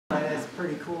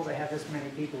pretty cool to have this many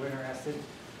people interested.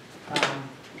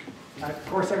 Of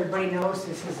course, everybody knows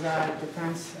this is a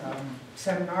defense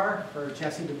seminar for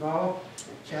Jesse DeVoe.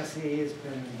 Jesse has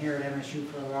been here at MSU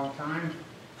for a long time,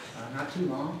 not too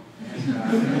long.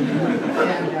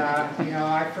 And you know,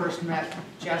 I first met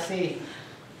Jesse.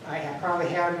 I had probably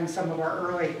had him in some of our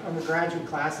early undergraduate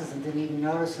classes and didn't even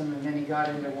notice him. And then he got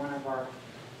into one of our,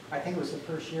 I think it was the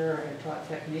first year I taught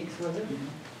techniques, was it?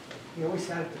 He always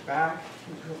sat at the back.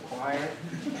 He was real quiet.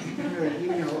 Really,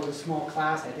 even though it was a small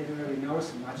class, I didn't really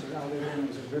notice him much, other than he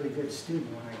was a really good student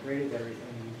when I graded everything.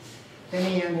 And then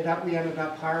we ended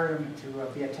up hiring him to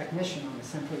be a technician on the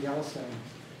Central Yellowstone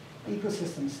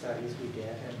ecosystem studies we did,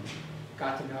 and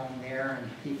got to know him there. And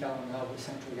he fell in love with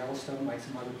Central Yellowstone, like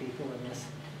some other people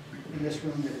in this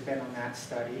room that had been on that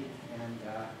study. And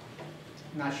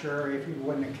I'm not sure if he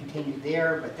wouldn't have continued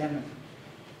there, but then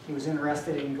he was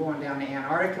interested in going down to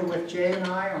Antarctica with Jay and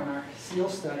I on our SEAL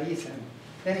studies, and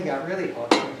then he got really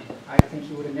hooked. And I think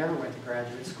he would have never went to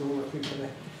graduate school if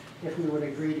we would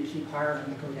have agreed to keep hiring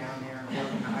him to go down there and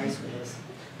work on the ice with us,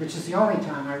 which is the only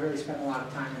time I really spent a lot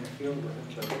of time in the field with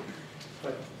him.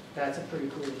 But that's a pretty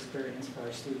cool experience for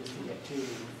our students to get to.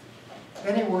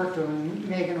 Then he worked on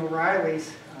Megan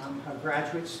O'Reilly's, a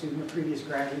graduate student, a previous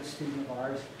graduate student of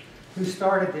ours, who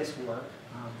started this work.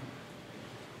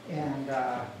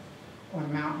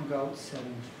 On mountain goats,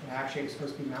 and actually it's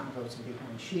supposed to be mountain goats and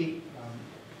bighorn sheep,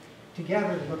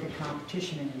 together to look at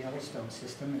competition in the Yellowstone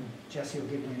system, and Jesse will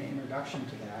give you an introduction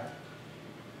to that.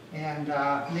 And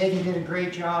Megan did a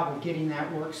great job of getting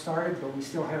that work started, but we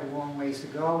still had a long ways to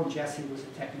go, and Jesse was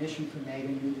a technician for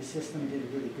Megan, knew the system, did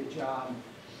a really good job.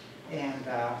 And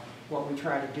what we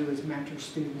try to do is mentor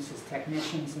students as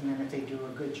technicians, and then if they do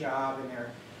a good job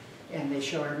and they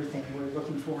show everything we're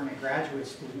looking for in a graduate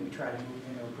student, we try to move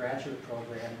into a graduate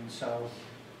program. And so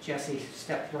Jesse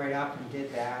stepped right up and did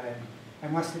that. And I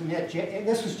must admit,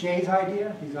 this was Jay's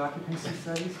idea, these occupancy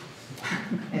studies.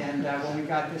 And when we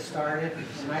got this started,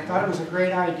 and I thought it was a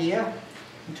great idea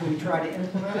until we tried to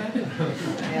implement it.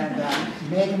 And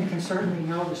Megan can certainly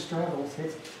know the struggles.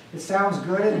 It sounds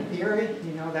good in theory,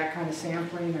 you know, that kind of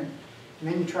sampling, and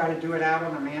then you try to do it out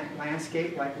on a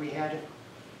landscape like we had to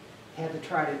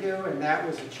try to do, and that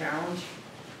was a challenge.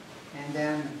 And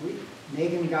then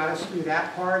Megan got us through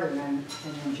that part, and then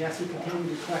Jesse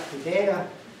continued to collect the data,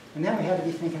 and then we had to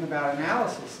be thinking about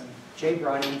analysis, and Jay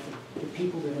brought in the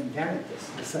people that invented this,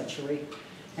 essentially,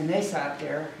 and they sat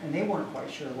there, and they weren't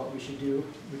quite sure what we should do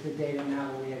with the data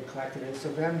now that we had collected it.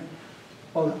 So then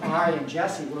both I and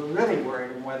Jesse were really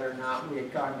worried on whether or not we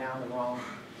had gone down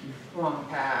the wrong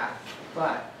path,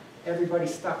 but everybody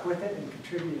stuck with it and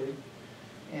contributed.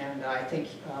 And I think,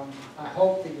 I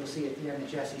hope that you'll see at the end of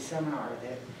Jesse's seminar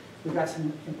that we've got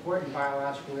some important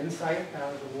biological insight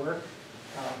out of the work,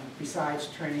 besides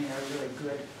training a really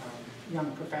good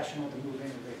young professional to move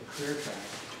into the career track,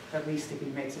 at least if he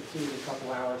makes it through a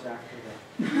couple hours after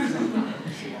the seminar.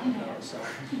 We'll see how it goes. So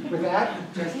with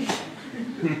that, Jesse.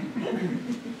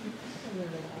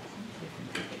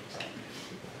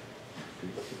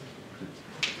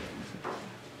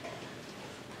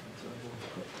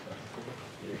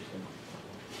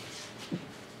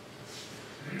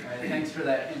 Thanks for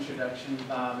that introduction,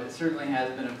 Bob. It certainly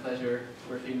has been a pleasure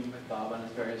working with Bob on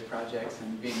his various projects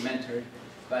and being mentored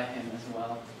by him as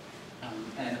well.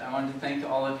 And I wanted to thank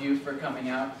all of you for coming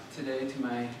out today to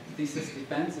my thesis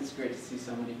defense. It's great to see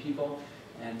so many people,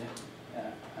 and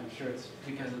I'm sure it's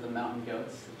because of the mountain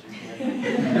goats that you're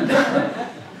here.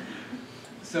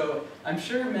 So I'm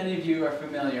sure many of you are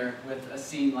familiar with a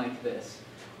scene like this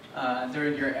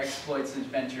during your exploits and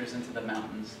ventures into the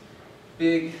mountains.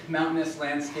 Big mountainous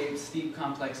landscapes, steep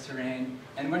complex terrain,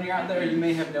 and when you're out there you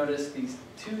may have noticed these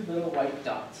two little white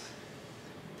dots.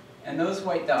 And those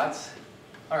white dots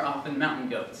are often mountain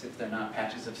goats if they're not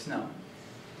patches of snow.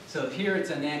 So here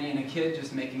it's a nanny and a kid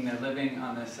just making their living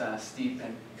on this steep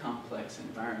and complex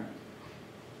environment.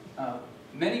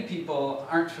 Many people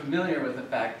aren't familiar with the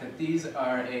fact that these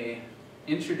are an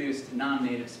introduced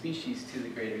non-native species to the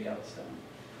Greater Yellowstone.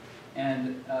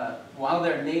 And while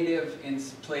they're native in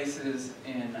places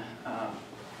in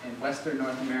western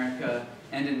North America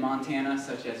and in Montana,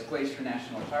 such as Glacier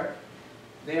National Park,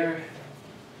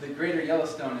 the Greater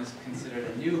Yellowstone is considered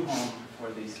a new home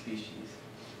for these species.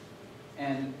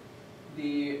 And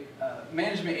the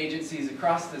management agencies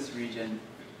across this region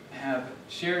have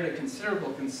shared a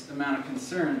considerable amount of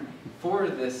concern for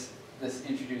this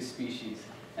introduced species.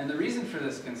 And the reason for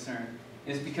this concern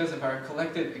is because of our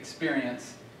collective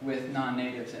experience with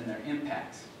non-natives and their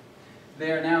impacts.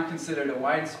 They are now considered a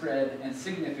widespread and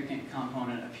significant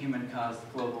component of human-caused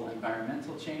global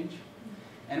environmental change,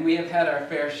 And we have had our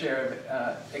fair share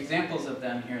of examples of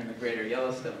them here in the Greater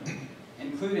Yellowstone,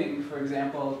 including, for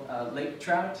example, lake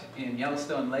trout in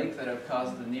Yellowstone Lake that have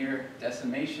caused the near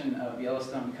decimation of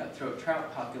Yellowstone cutthroat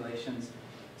trout populations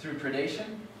through predation.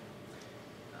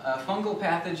 A fungal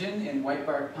pathogen in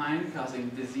whitebark pine causing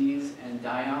disease and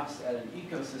die-offs at an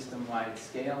ecosystem-wide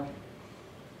scale.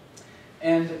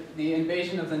 And the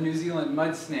invasion of the New Zealand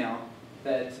mud snail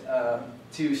that,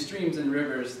 to streams and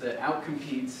rivers that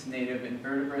outcompetes native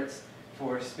invertebrates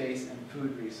for space and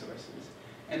food resources.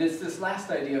 And it's this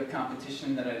last idea of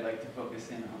competition that I'd like to focus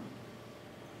in on.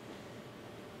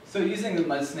 So using the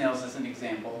mud snails as an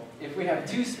example, if we have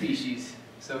two species,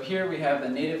 so here we have the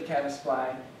native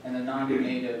caddisfly and the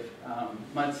non-native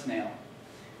mud snail,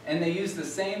 and they use the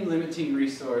same limiting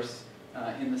resource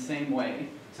in the same way.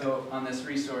 So on this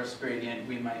resource gradient,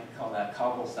 we might call that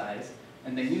cobble size,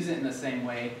 and they use it in the same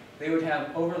way, they would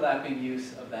have overlapping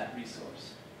use of that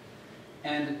resource.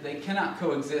 And they cannot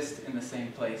coexist in the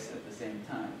same place at the same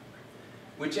time.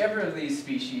 Whichever of these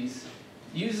species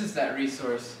uses that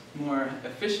resource more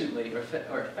efficiently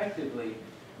or effectively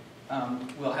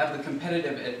will have the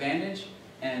competitive advantage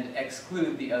and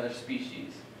exclude the other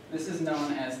species. This is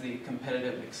known as the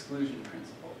competitive exclusion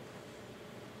principle.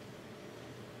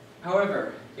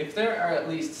 However, if there are at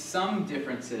least some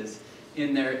differences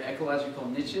in their ecological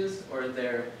niches or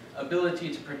their ability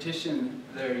to partition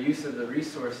their use of the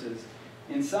resources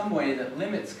in some way that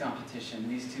limits competition,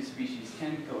 these two species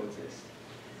can coexist.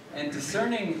 And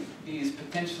discerning these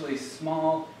potentially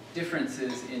small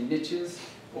differences in niches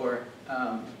or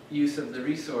use of the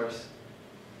resource,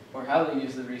 or how they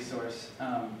use the resource,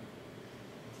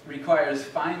 requires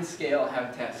fine-scale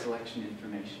habitat selection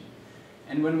information.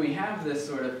 And when we have this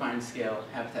sort of fine-scale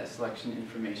habitat selection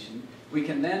information, we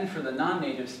can then, for the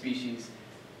non-native species,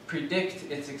 predict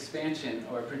its expansion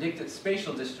or predict its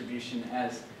spatial distribution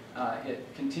as it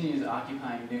continues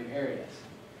occupying new areas.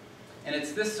 And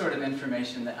it's this sort of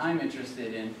information that I'm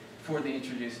interested in for the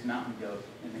introduced mountain goat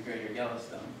in the Greater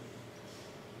Yellowstone.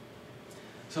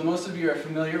 So most of you are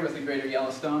familiar with the Greater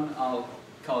Yellowstone. I'll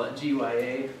call it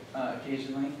GYA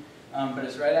occasionally, but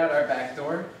it's right out our back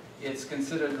door. It's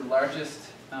considered the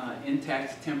largest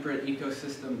intact temperate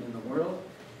ecosystem in the world.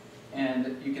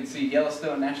 And you can see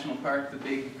Yellowstone National Park, the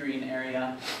big green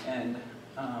area, and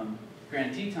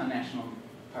Grand Teton National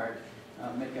Park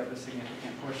make up a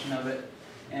significant portion of it.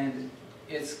 And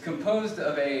it's composed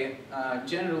of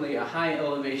generally a high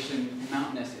elevation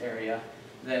mountainous area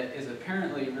that is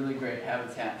apparently really great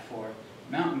habitat for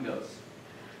mountain goats.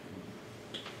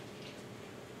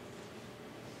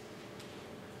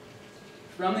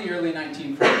 From the early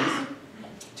 1940s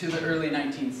to the early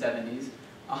 1970s,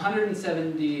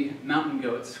 170 mountain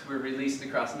goats were released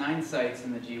across 9 sites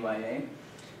in the GYA.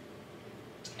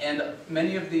 And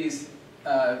many of these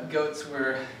goats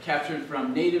were captured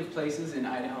from native places in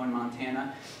Idaho and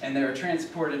Montana, and they were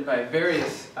transported by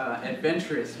various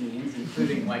adventurous means,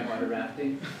 including whitewater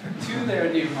rafting, to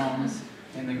their new homes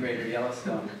in the Greater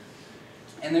Yellowstone.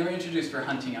 And they were introduced for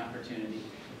hunting opportunity.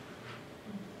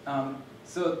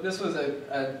 So this was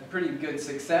a pretty good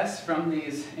success. From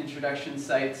these introduction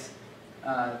sites,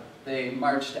 they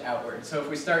marched outward. So if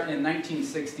we start in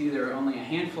 1960, there were only a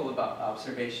handful of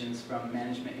observations from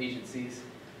management agencies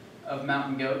of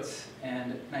mountain goats,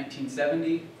 and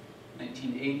 1970,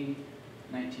 1980,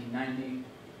 1990,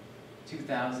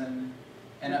 2000,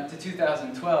 and up to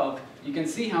 2012, you can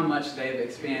see how much they have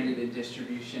expanded in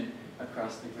distribution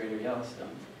across the Greater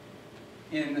Yellowstone.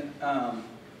 And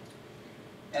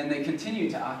they continue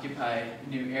to occupy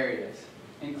new areas,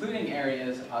 including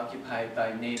areas occupied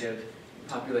by native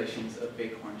populations of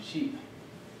bighorn sheep,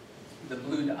 the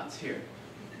blue dots here.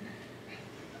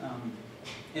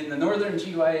 In the northern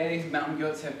GYA, mountain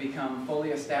goats have become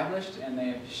fully established, and they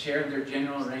have shared their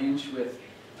general range with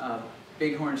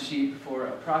bighorn sheep for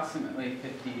approximately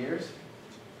 50 years.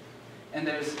 And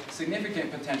there's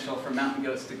significant potential for mountain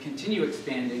goats to continue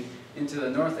expanding into the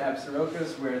North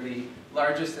Absarokas, where the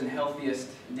largest and healthiest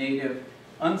native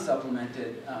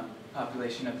unsupplemented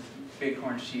population of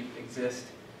bighorn sheep exist.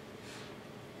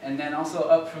 And then also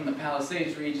up from the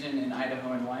Palisades region in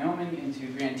Idaho and Wyoming into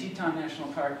Grand Teton National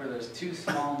Park, where there's 2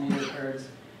 small native herds,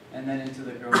 and then into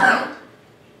the Grove Belt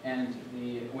and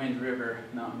the Wind River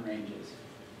mountain ranges.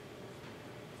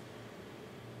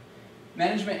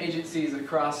 Management agencies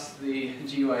across the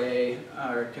GYA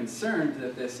are concerned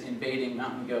that this invading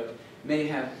mountain goat may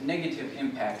have negative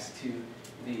impacts to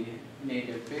the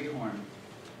native bighorn.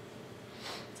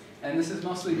 And this is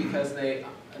mostly because they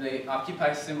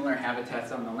occupy similar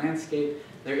habitats on the landscape.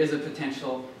 There is a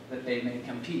potential that they may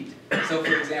compete. So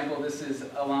for example, this is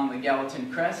along the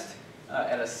Gallatin Crest,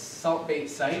 at a salt bait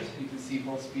site. You can see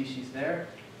both species there.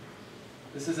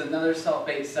 This is another salt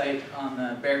bait site on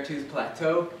the Beartooth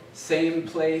Plateau. Same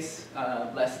place,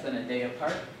 less than a day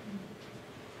apart.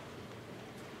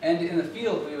 And in the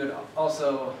field, we would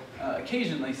also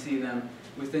occasionally see them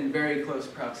within very close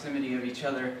proximity of each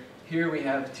other. Here we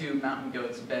have two mountain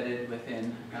goats bedded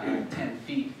within 10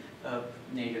 feet of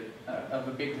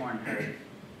a bighorn herd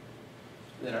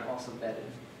that are also bedded.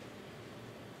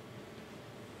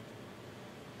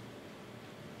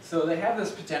 So they have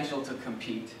this potential to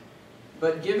compete.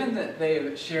 But given that they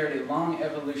have shared a long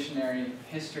evolutionary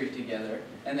history together,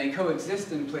 and they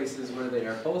coexist in places where they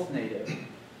are both native,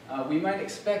 we might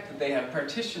expect that they have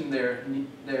partitioned their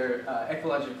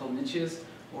ecological niches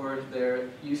or their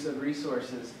use of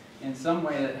resources in some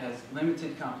way that has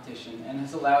limited competition and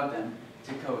has allowed them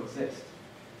to coexist.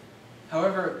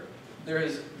 However, there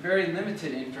is very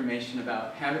limited information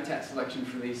about habitat selection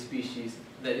for these species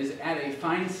that is at a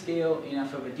fine scale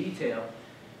enough of a detail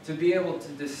to be able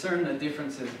to discern the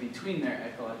differences between their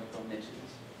ecological niches.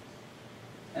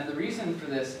 And the reason for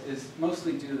this is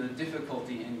mostly due to the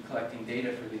difficulty in collecting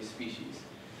data for these species.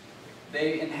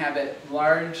 They inhabit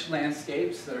large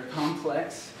landscapes that are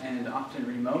complex and often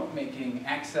remote, making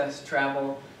access,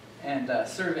 travel, and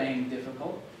surveying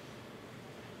difficult.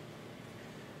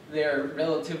 They're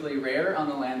relatively rare on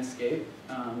the landscape,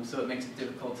 so it makes it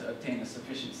difficult to obtain a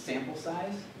sufficient sample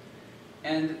size.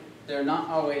 And they're not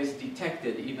always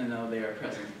detected, even though they are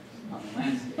present on the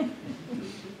landscape.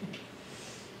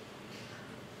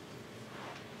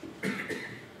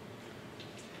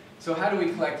 So how do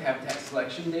we collect habitat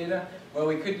selection data? Well,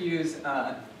 we could use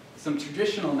some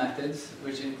traditional methods,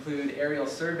 which include aerial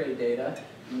survey data.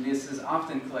 And this is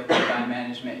often collected by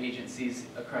management agencies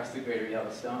across the Greater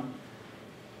Yellowstone.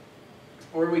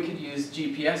 Or we could use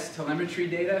GPS telemetry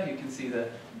data. You can see the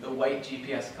white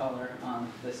GPS collar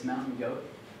on this mountain goat.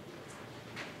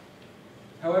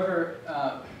 However,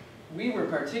 we were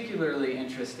particularly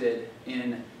interested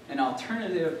in an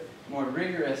alternative, more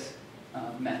rigorous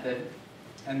method,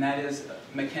 and that is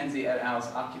McKenzie et al.'s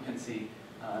occupancy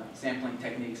sampling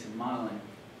techniques and modeling.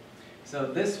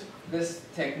 So this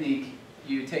technique,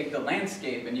 you take the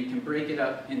landscape and you can break it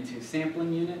up into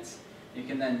sampling units. You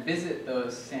can then visit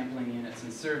those sampling units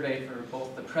and survey for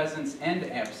both the presence and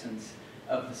absence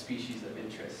of the species of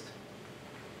interest.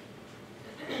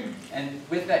 And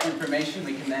with that information,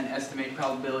 we can then estimate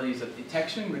probabilities of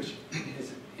detection, which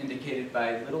is indicated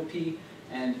by little p,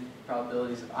 and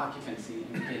probabilities of occupancy,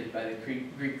 indicated by the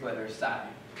Greek letter psi.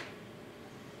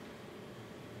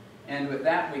 And with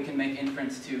that, we can make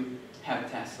inference to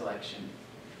habitat selection.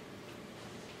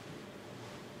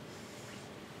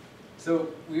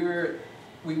 So we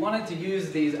wanted to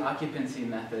use these occupancy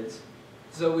methods,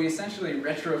 so we essentially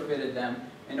retrofitted them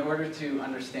in order to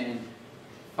understand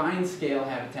fine-scale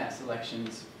habitat selection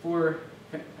for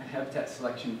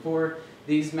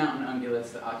these mountain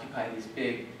ungulates that occupy these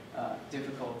big,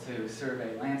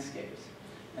 difficult-to-survey landscapes.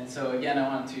 And so again, I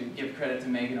want to give credit to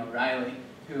Megan O'Reilly,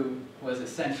 who was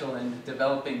essential in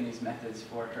developing these methods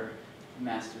for her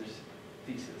master's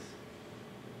thesis.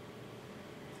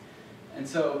 And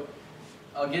so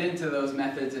I'll get into those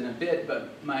methods in a bit,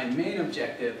 but my main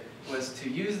objective was to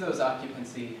use those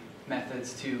occupancy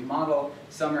methods to model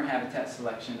summer habitat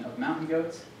selection of mountain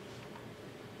goats.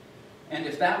 And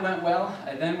if that went well,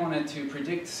 I then wanted to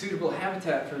predict suitable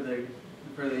habitat for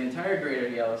the entire Greater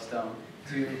Yellowstone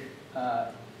to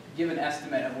give an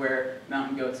estimate of where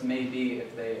mountain goats may be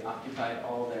if they occupied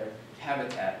all their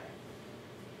habitat.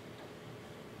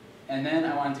 And then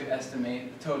I wanted to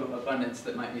estimate the total abundance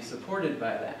that might be supported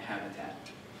by that habitat.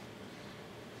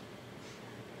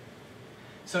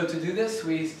 So to do this,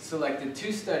 we selected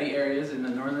two study areas in the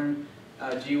northern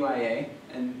GYA,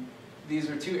 and these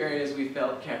were two areas we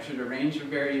felt captured a range of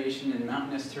variation in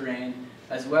mountainous terrain,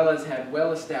 as well as had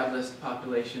well-established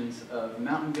populations of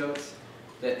mountain goats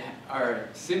that are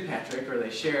sympatric, or they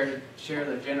share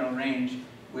the general range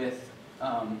with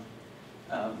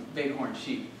bighorn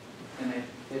sheep. And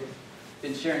they've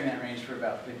been sharing that range for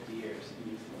about 50 years in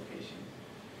these locations.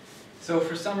 So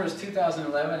for summers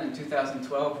 2011 and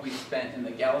 2012, we spent in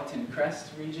the Gallatin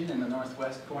Crest region in the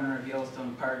northwest corner of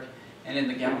Yellowstone Park and in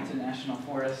the Gallatin National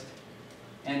Forest.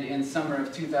 And in summer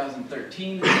of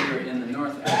 2013, we were in the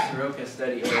North Absaroka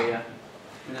study area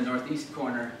in the northeast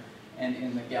corner and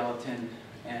in the Gallatin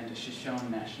and Shoshone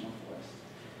National Forest.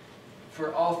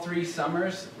 For all 3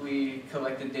 summers, we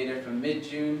collected data from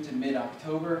mid-June to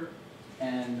mid-October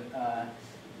and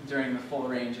during the full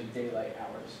range of daylight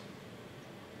hours.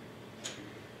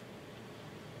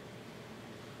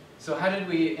 So how did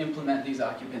we implement these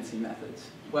occupancy methods?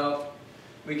 Well,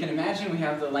 we can imagine we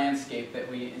have the landscape that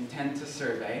we intend to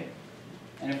survey,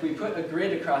 and if we put a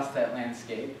grid across that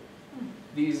landscape,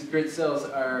 these grid cells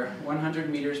are 100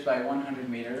 meters by 100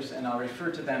 meters, and I'll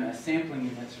refer to them as sampling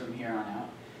units from here on out.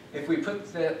 If we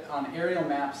put that on aerial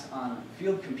maps on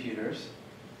field computers,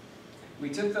 we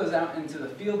took those out into the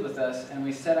field with us, and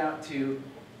we set out to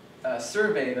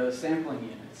survey those sampling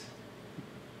units.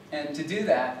 And to do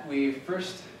that, we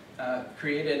first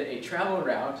created a travel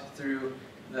route through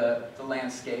the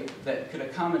landscape that could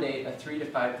accommodate a 3 to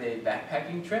 5 day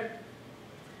backpacking trip.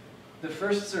 The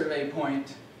first survey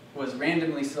point was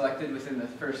randomly selected within the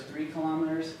first 3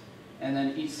 kilometers, and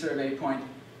then each survey point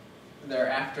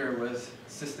thereafter was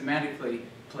systematically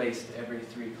placed every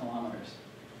 3 kilometers.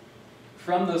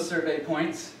 From those survey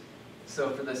points,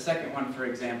 so for the second one, for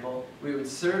example, we would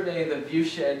survey the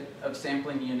viewshed of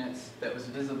sampling units that was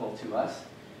visible to us,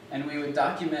 and we would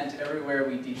document everywhere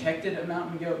we detected a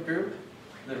mountain goat group,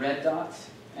 the red dots,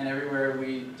 and everywhere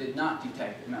we did not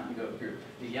detect a mountain goat group,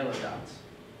 the yellow dots.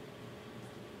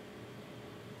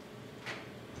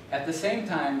 At the same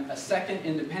time, a second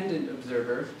independent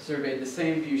observer surveyed the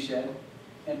same viewshed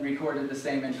and recorded the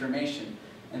same information,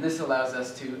 and this allows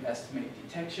us to estimate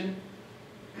detection.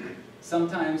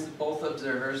 Sometimes both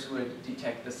observers would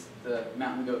detect the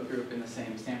mountain goat group in the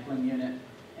same sampling unit,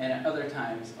 and at other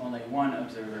times only one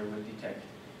observer would detect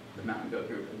the mountain goat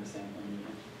group in the sampling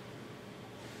unit.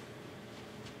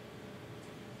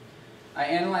 I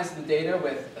analyzed the data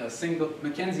with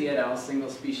McKenzie et al. Single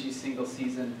species, single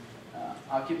season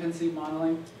occupancy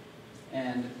modeling,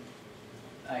 and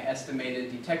I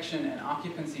estimated detection and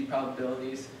occupancy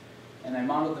probabilities, and I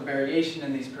modeled the variation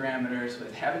in these parameters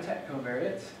with habitat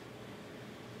covariates.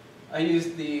 I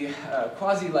used the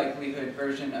quasi-likelihood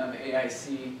version of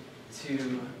AIC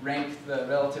to rank the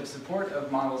relative support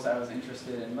of models I was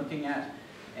interested in looking at,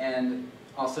 and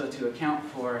also to account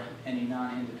for any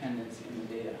non-independence in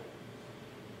the data.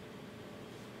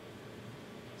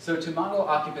 So to model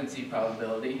occupancy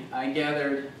probability, I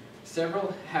gathered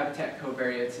several habitat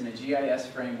covariates in a GIS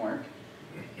framework,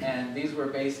 and these were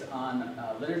based on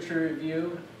literature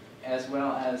review as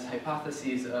well as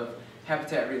hypotheses of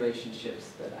habitat relationships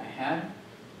that I had.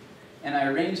 And I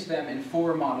arranged them in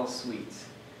 4 model suites.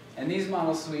 And these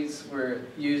model suites were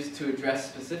used to address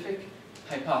specific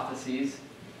hypotheses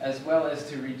as well as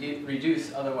to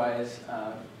reduce otherwise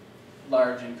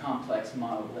large and complex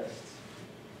model lists.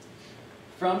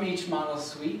 From each model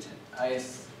suite, I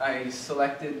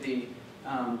selected the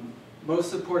most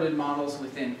supported models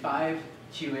within 5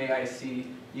 QAIC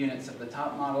units of the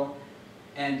top model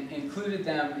and included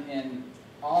them in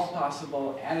all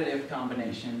possible additive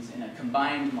combinations in a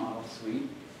combined model suite.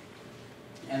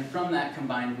 And from that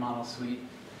combined model suite,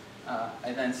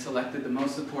 I then selected the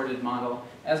most supported model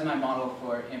as my model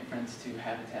for inference to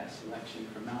habitat selection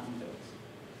for mountain goats.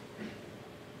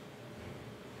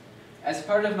 As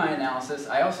part of my analysis,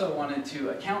 I also wanted to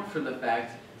account for the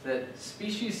fact that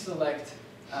species select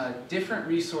different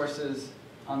resources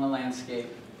on the landscape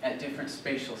at different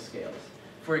spatial scales.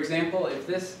 For example, if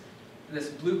this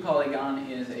blue polygon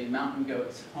is a mountain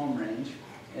goat's home range,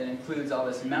 it includes all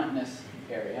this mountainous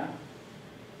area.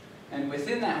 And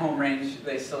within that home range,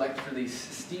 they select for these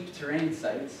steep terrain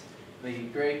sites, the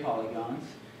gray polygons.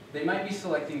 They might be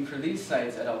selecting for these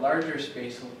sites at a larger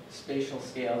spatial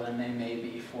scale than they may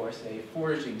be for, say,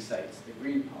 foraging sites, the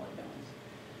green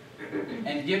polygons.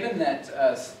 And given that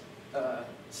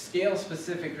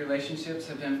scale-specific relationships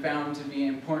have been found to be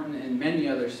important in many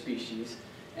other species,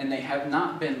 and they have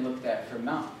not been looked at for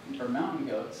mountain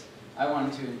goats, I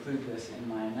wanted to include this in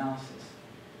my analysis.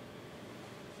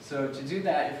 So to do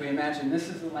that, if we imagine this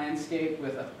is the landscape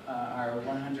with our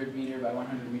 100 meter by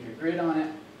 100 meter grid on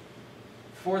it,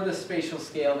 for the spatial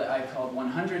scale that I called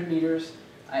 100 meters,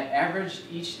 I averaged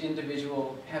each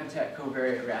individual habitat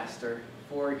covariate raster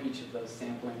for each of those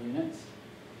sampling units.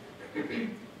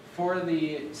 For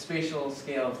the spatial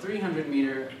scale of 300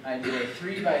 meter, I did a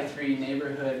 3 by 3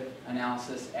 neighborhood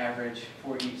analysis average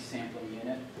for each sampling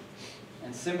unit.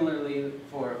 And similarly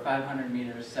for 500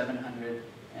 meters, 700,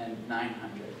 and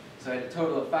 900. So I had a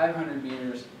total of 500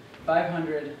 meters,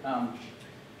 500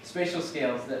 spatial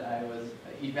scales that I was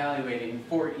evaluating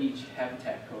for each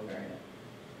habitat covariate.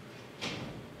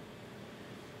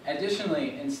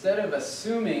 Additionally, instead of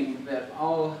assuming that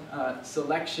all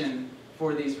selection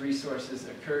for these resources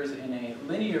occurs in a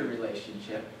linear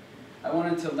relationship, I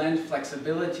wanted to lend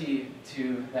flexibility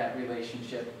to that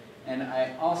relationship, and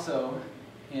I also,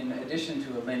 in addition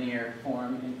to a linear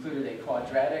form, included a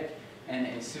quadratic and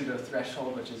a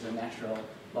pseudo-threshold, which is a natural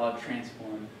log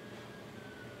transform,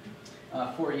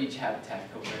 for each habitat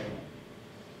covariate.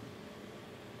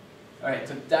 All right,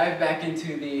 to dive back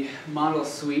into the model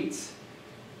suites,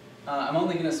 I'm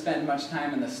only going to spend much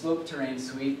time in the slope terrain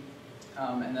suite,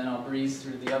 and then I'll breeze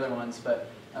through the other ones. But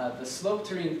the slope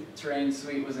terrain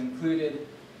suite was included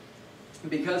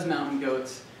because mountain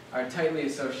goats are tightly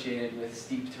associated with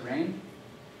steep terrain,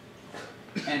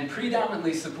 and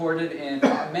predominantly supported in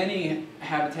many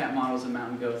habitat models of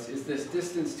mountain goats is this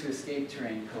distance to escape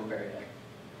terrain covariate.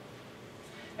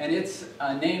 And it's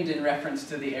named in reference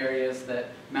to the areas that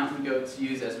mountain goats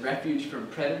use as refuge from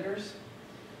predators,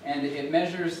 and it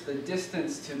measures the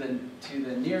distance to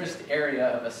the nearest area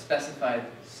of a specified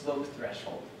slope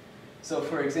threshold. So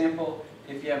for example,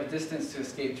 if you have a distance to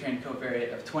escape terrain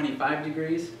covariate of 25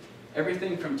 degrees,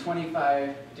 everything from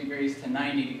 25 degrees to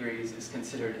 90 degrees is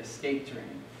considered escape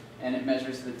terrain, and it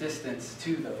measures the distance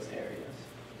to those areas.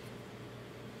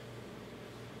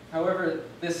 However,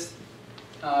 this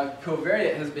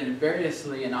covariate has been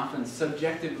variously and often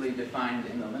subjectively defined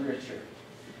in the literature.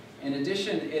 In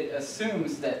addition, it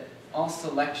assumes that all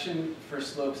selection for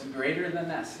slopes greater than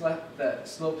that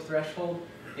slope threshold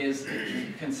is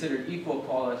considered equal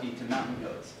quality to mountain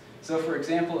goats. So for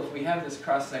example, if we have this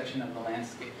cross-section of the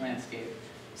landscape,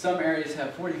 some areas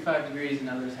have 45 degrees and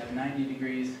others have 90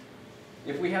 degrees.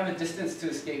 If we have a distance to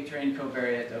escape terrain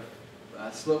covariate of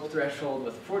slope threshold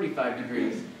with 45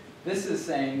 degrees, this is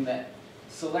saying that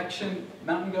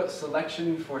mountain goat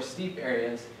selection for steep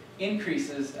areas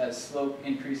increases as slope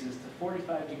increases to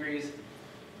 45 degrees,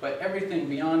 but everything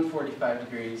beyond 45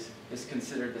 degrees is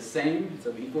considered the same, it's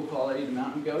of equal quality to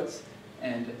mountain goats,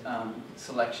 and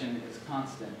selection is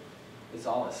constant. It's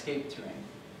all escape terrain.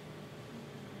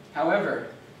 However,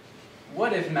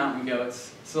 what if mountain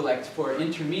goats select for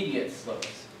intermediate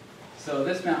slopes? So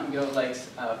this mountain goat likes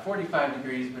 45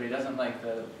 degrees, but he doesn't like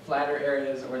the flatter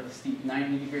areas or the steep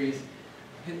 90 degrees.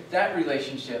 That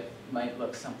relationship might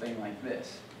look something like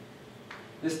this.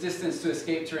 This distance to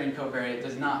escape terrain covariate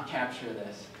does not capture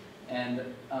this. And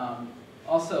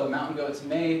also, mountain goats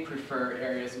may prefer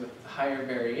areas with higher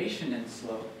variation in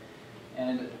slope.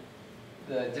 And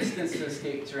the distance to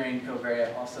escape terrain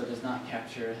covariate also does not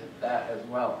capture that as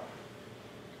well.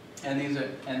 And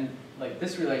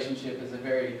this relationship is a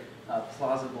very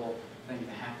plausible thing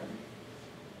to happen.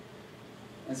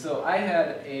 And so I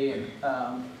had a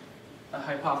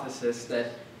hypothesis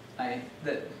that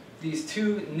these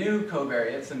two new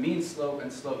covariates, the mean slope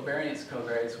and slope variance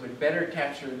covariates, would better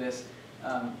capture this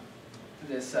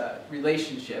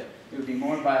relationship. It would be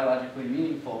more biologically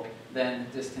meaningful than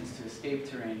distance to escape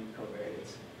terrain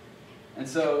covariates. And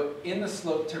so in the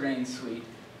slope terrain suite,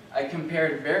 I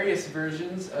compared various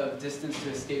versions of distance to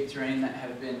escape terrain that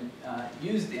have been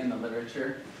used in the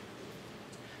literature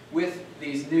with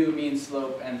these new mean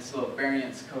slope and slope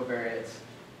variance covariates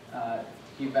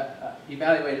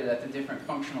evaluated at the different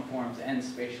functional forms and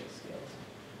spatial scales.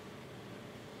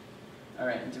 All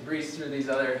right, and to breeze through these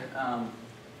other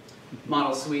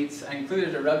model suites, I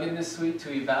included a ruggedness suite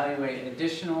to evaluate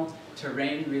additional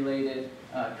terrain-related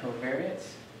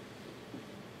covariates.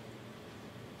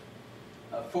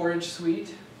 A forage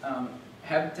suite.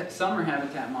 Summer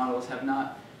habitat models have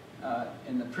not,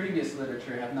 in the previous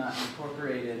literature, have not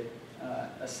incorporated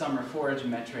a summer forage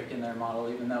metric in their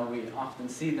model, even though we often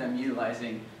see them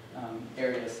utilizing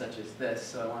areas such as this.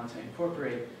 So I wanted to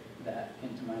incorporate that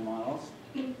into my models.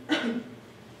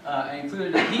 I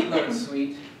included a heat load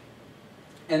suite,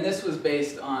 and this was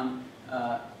based on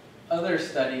other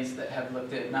studies that have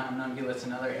looked at mountain ungulates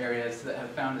and other areas that have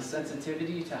found a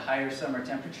sensitivity to higher summer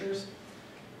temperatures.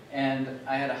 And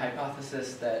I had a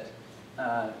hypothesis that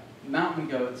mountain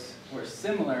goats were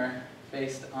similar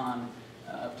based on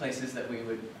places that we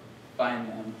would find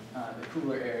them, the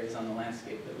cooler areas on the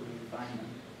landscape that we would find them.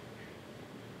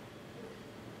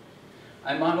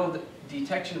 I modeled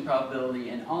detection probability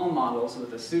in all models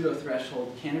with a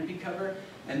pseudo-threshold canopy cover,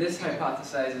 and this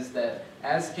hypothesizes that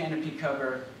as canopy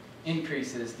cover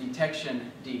increases,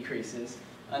 detection decreases,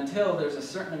 until there's a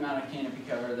certain amount of canopy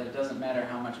cover that it doesn't matter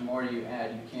how much more you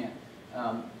add, it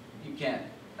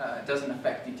doesn't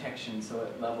affect detection, so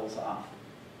it levels off.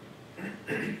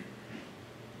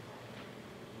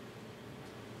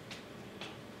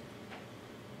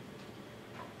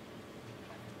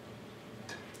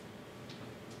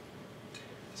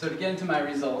 So to get into my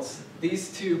results,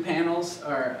 these two panels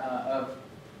are of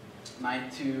my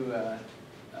two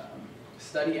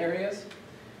study areas.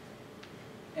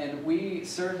 And we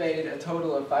surveyed a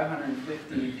total of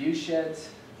 550 view sheds,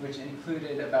 which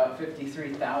included about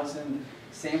 53,000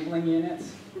 sampling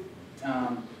units,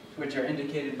 which are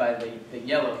indicated by the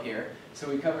yellow here. So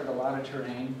we covered a lot of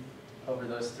terrain over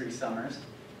those 3 summers.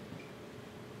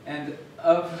 And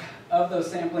of those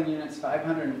sampling units,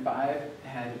 505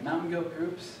 had mountain goat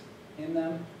groups, in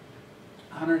them.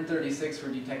 136 were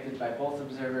detected by both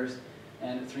observers,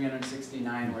 and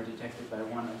 369 were detected by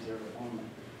one observer only.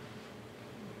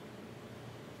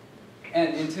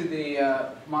 And into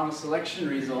the model selection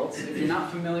results, if you're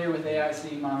not familiar with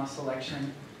AIC model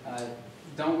selection,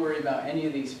 don't worry about any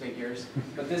of these figures,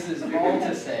 but this is all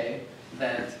to say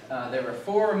that there were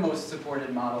 4 most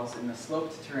supported models in the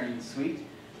sloped terrain suite,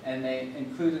 and they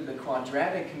included the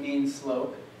quadratic mean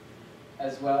slope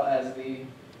as well as the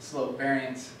slope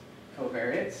variance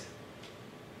covariates.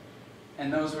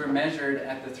 And those were measured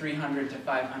at the 300 to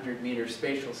 500 meter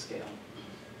spatial scale.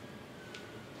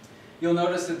 You'll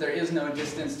notice that there is no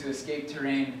distance to escape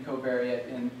terrain covariate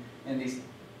in these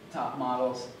top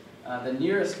models. The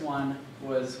nearest one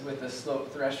was with a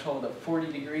slope threshold of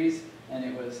 40 degrees, and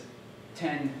it was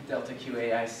 10 delta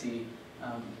QAIC,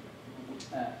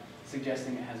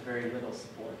 suggesting it has very little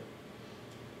support.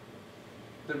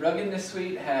 The ruggedness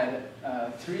suite had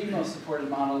 3 most supported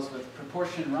models with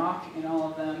proportion rock in all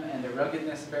of them and a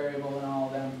ruggedness variable in all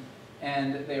of them,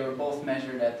 and they were both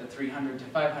measured at the 300 to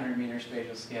 500 meter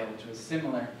spatial scale, which was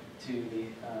similar to the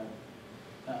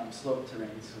slope terrain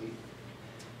suite.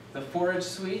 The forage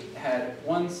suite had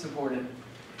 1 supported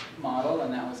model,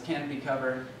 and that was canopy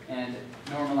cover and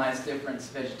normalized difference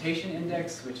vegetation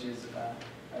index, which is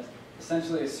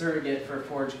essentially a surrogate for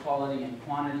forage quality and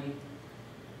quantity.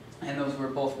 And those were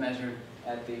both measured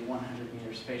at the 100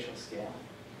 meter spatial scale.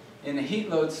 In the heat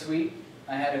load suite,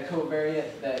 I had a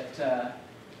covariate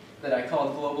that I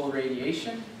called global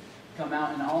radiation come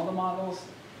out in all the models,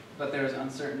 but there was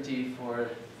uncertainty for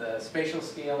the spatial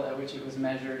scale at which it was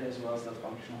measured as well as the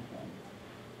functional form.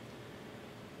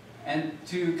 And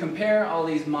to compare all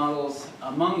these models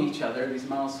among each other, these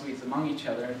model suites among each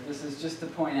other, this is just to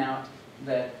point out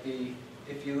that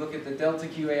if you look at the delta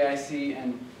QAIC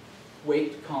and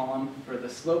weight column for the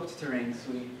sloped terrain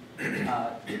suite,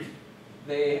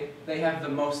 they have the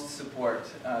most support.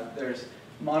 There's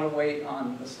model weight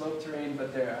on the slope terrain,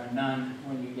 but there are none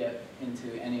when you get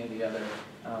into any of the other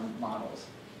models.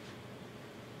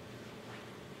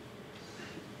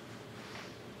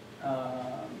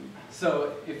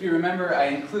 So if you remember,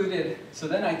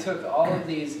 then I took all of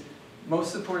these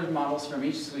most supported models from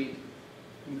each suite,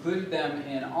 included them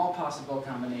in all possible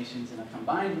combinations in a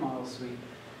combined model suite,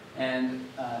 and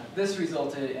this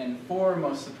resulted in 4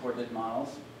 most supported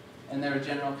models, and there are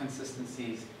general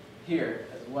consistencies here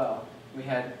as well. We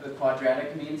had the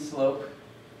quadratic mean slope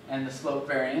and the slope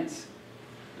variance.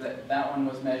 That one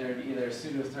was measured either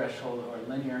pseudo-threshold or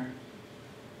linear,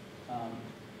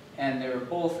 and they were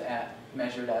both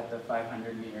measured at the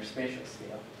 500 meter spatial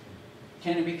scale.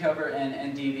 Canopy cover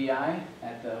and NDVI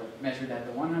measured at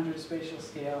the 100 spatial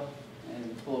scale,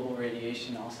 and global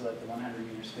radiation also at the 100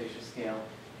 meter spatial scale,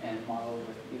 and modeled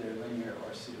with either linear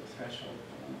or pseudo-threshold.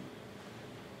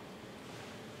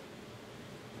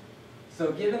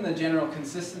 So given the general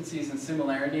consistencies and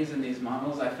similarities in these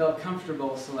models, I felt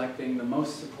comfortable selecting the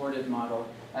most supported model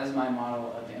as my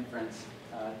model of inference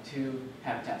to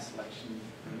habitat selection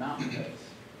for mountain goats.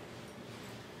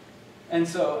 And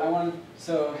so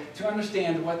to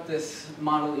understand what this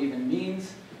model even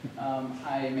means,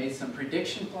 I made some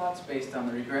prediction plots based on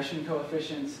the regression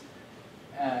coefficients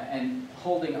and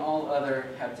holding all other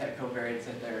habitat covariates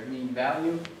at their mean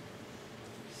value.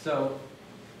 So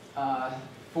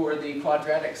for the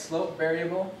quadratic slope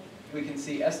variable, we can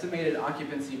see estimated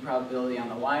occupancy probability on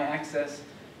the y-axis,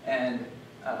 and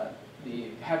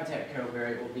the habitat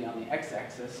covariate will be on the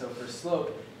x-axis. So for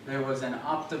slope, there was an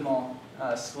optimal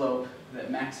slope that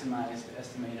maximized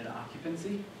estimated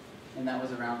occupancy, and that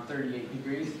was around 38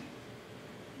 degrees.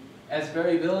 As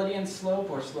variability in slope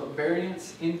or slope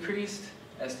variance increased,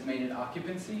 estimated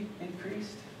occupancy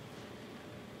increased.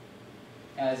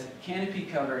 As canopy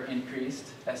cover increased,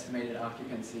 estimated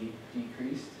occupancy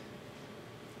decreased.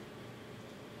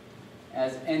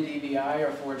 As NDVI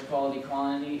or forage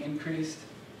quality increased,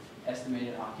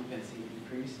 estimated occupancy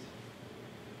increased.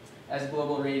 As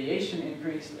global radiation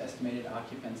increased, estimated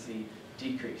occupancy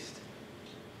decreased,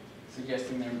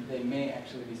 suggesting they may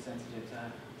actually be sensitive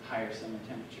to higher summer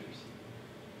temperatures.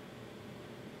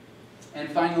 And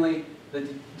finally, the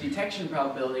detection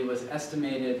probability was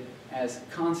estimated as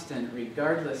constant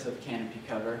regardless of canopy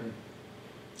cover,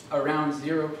 around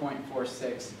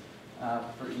 0.46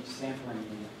 for each sampling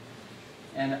unit.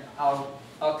 And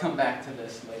I'll come back to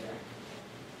this later.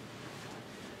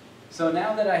 So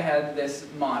now that I had this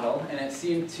model, and it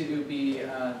seemed to be,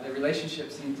 the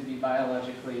relationship seemed to be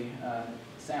biologically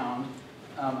sound,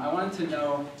 I wanted to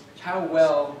know how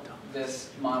well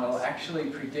this model actually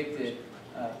predicted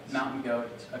mountain goat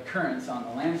occurrence on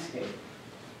the landscape.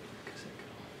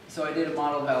 So I did a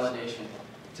model validation.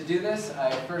 To do this,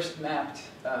 I first mapped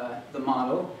the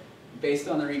model based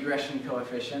on the regression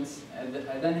coefficients, and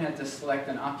I then had to select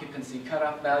an occupancy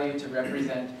cutoff value to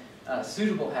represent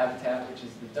suitable habitat, which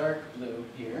is the dark blue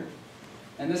here.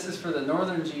 And this is for the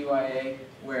northern GYA,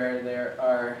 where there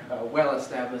are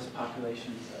well-established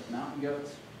populations of mountain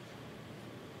goats.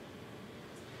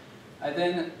 I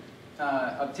then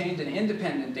obtained an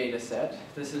independent data set.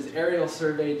 This is aerial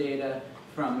survey data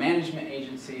from management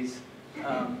agencies.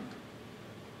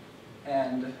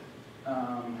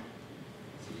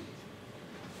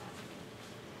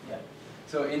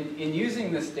 So in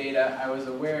using this data, I was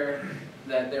aware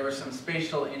that there were some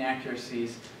spatial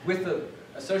inaccuracies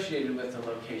associated with the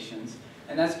locations.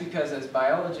 And that's because as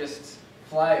biologists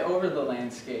fly over the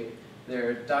landscape,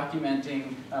 they're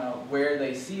documenting where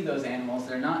they see those animals.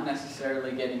 They're not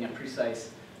necessarily getting a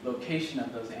precise location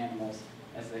of those animals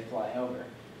as they fly over.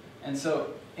 And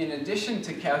so in addition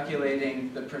to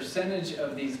calculating the percentage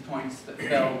of these points that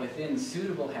fell within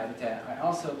suitable habitat, I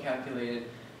also calculated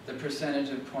the percentage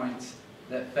of points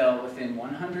that fell within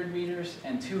 100 meters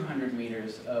and 200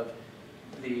 meters of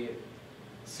the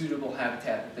suitable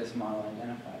habitat that this model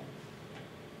identified.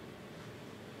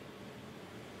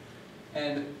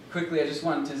 And quickly, I just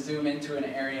wanted to zoom into an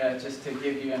area just to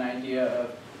give you an idea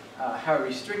of how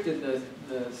restricted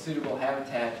the suitable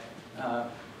habitat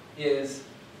is,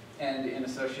 and in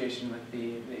association with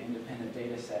the independent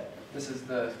data set. This is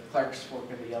the Clark's Fork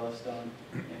of the Yellowstone,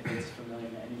 if it's familiar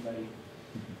to anybody.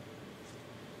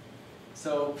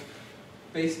 So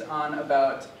based on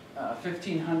about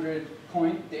 1,500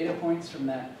 data points from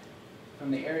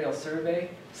the aerial survey,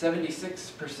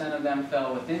 76% of them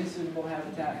fell within suitable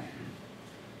habitat.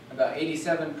 About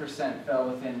 87% fell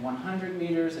within 100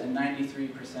 meters, and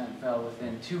 93% fell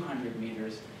within 200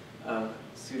 meters of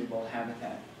suitable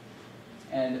habitat.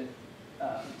 And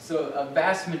so a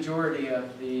vast majority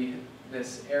of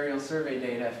this aerial survey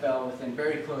data fell within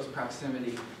very close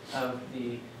proximity of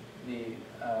the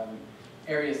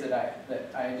areas that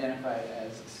I identified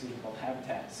as suitable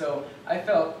habitat. So I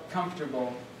felt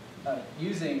comfortable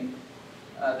using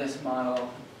this model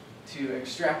to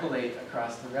extrapolate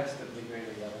across the rest of the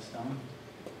Greater Yellowstone.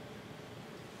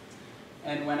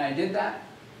 And when I did that,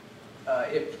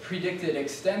 it predicted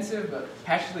extensive but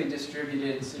patchily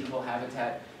distributed suitable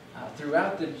habitat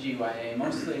throughout the GYA,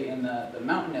 mostly in the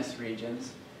mountainous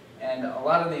regions. And a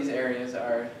lot of these areas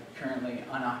are currently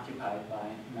unoccupied by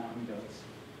mountain goats.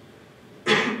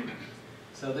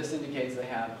 So this indicates they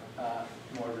have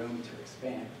more room to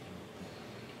expand.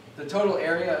 The total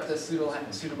area of the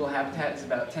suitable habitat is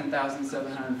about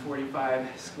 10,745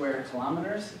 square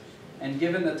kilometers. And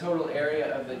given the total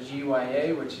area of the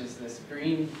GYA, which is this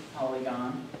green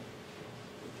polygon,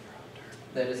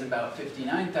 that is about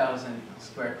 59,000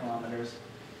 square kilometers,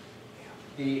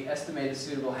 the estimated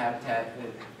suitable habitat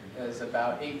is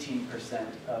about 18%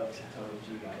 of the total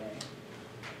GYA.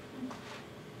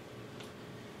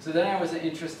 So then I was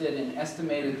interested in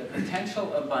estimating the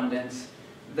potential abundance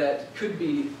that could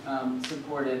be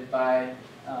supported by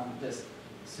this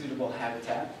suitable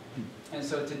habitat. And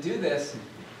so to do this,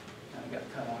 I got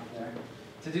cut off there.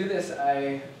 To do this,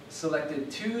 I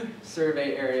selected two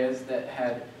survey areas that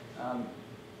had,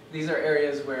 these are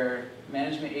areas where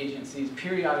management agencies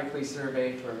periodically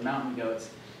survey for mountain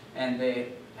goats, and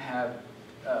they have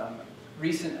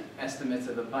recent estimates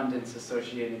of abundance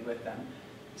associated with them.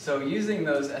 So using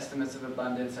those estimates of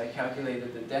abundance, I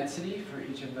calculated the density for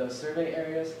each of those survey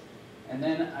areas, and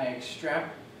then I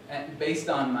based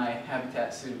on my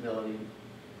habitat suitability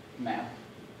map,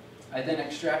 I then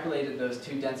extrapolated those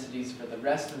two densities for the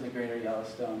rest of the Greater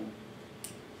Yellowstone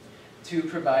to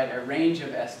provide a range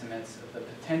of estimates of the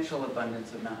potential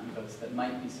abundance of mountain goats that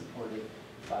might be supported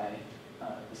by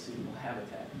the suitable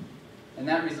habitat. And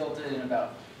that resulted in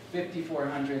about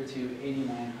 5,400 to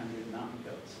 8,900 mountain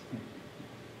goats.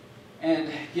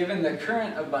 And given the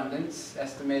current abundance,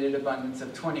 estimated abundance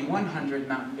of 2,100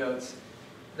 mountain goats,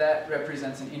 that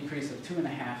represents an increase of 2.5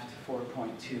 to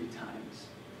 4.2 times.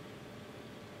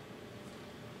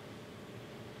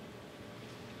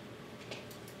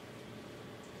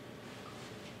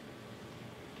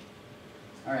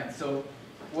 All right, so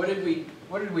what did we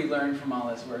learn from all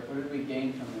this work? What did we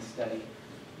gain from this study?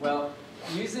 Well,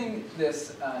 using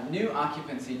this new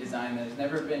occupancy design that has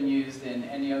never been used in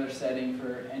any other setting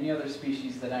for any other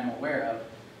species that I'm aware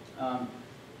of,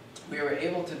 we were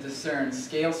able to discern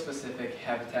scale-specific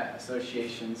habitat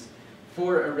associations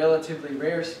for a relatively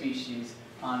rare species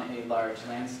on a large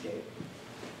landscape.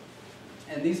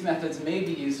 And these methods may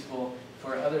be useful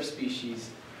for other species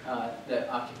that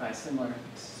occupy similar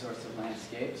sorts of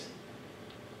landscapes.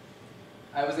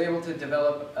 I was able to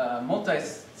develop a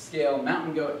multi-scale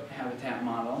mountain goat habitat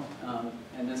model,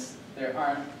 and there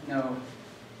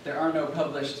are no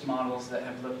published models that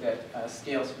have looked at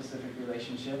scale-specific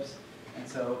relationships, and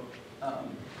so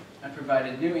I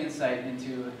provided new insight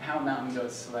into how mountain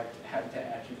goats select habitat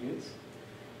attributes,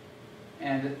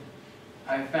 and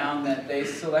I found that they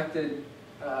selected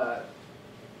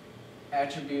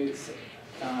attributes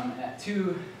at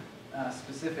two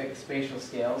specific spatial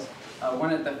scales.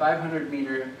 One at the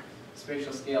 500-meter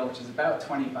spatial scale, which is about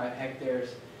 25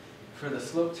 hectares, for the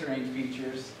slope terrain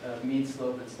features of mean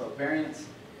slope and slope variance,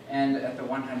 and at the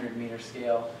 100-meter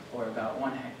scale, or about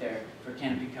 1 hectare, for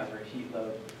canopy cover, heat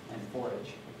load, and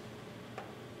forage.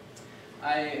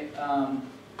 I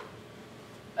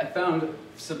found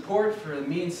support for the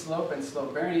mean slope and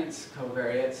slope variance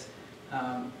covariates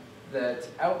that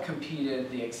outcompeted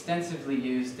the extensively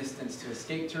used distance to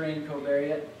escape terrain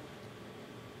covariate.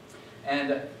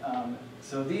 And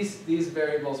so these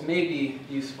variables may be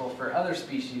useful for other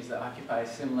species that occupy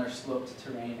similar sloped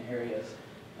terrain areas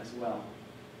as well.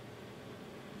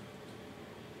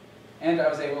 And I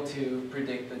was able to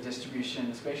predict the distribution,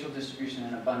 the spatial distribution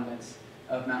and abundance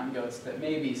of mountain goats that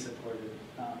may be supported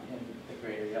in the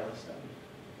Greater Yellowstone.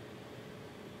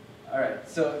 All right,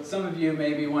 so some of you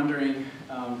may be wondering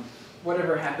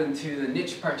whatever happened to the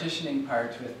niche partitioning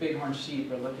part with bighorn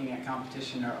sheep or looking at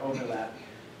competition or overlap.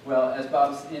 Well, as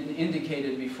Bob's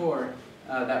indicated before,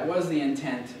 that was the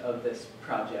intent of this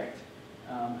project.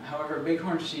 However,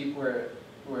 bighorn sheep were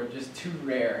just too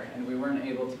rare, and we weren't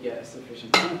able to get a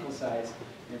sufficient sample size,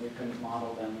 and we couldn't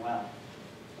model them well.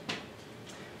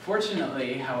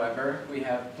 Fortunately, however, we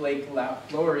have Blake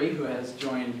Lowry, who has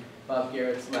joined Bob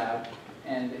Garrett's lab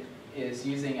and is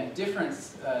using a different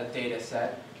data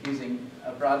set, using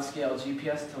a broad-scale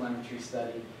GPS telemetry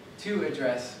study to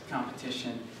address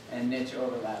competition and niche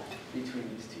overlap between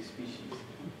these two species.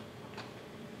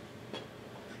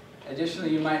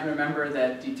 Additionally, you might remember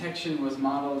that detection was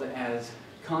modeled as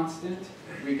constant,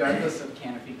 regardless of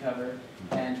canopy cover,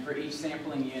 and for each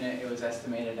sampling unit, it was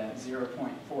estimated at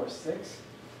 0.46.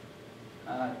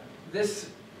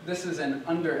 This is an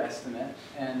underestimate,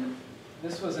 and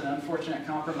this was an unfortunate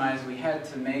compromise we had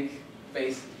to make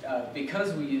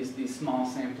because we used these small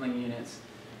sampling units,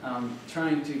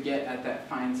 trying to get at that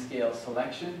fine scale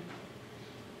selection.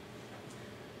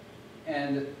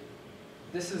 And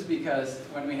this is because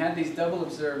when we had these double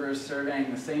observers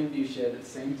surveying the same viewshed at the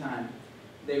same time,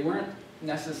 they weren't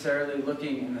necessarily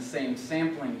looking in the same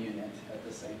sampling unit at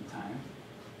the same time,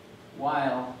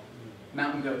 while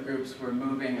mountain goat groups were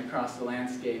moving across the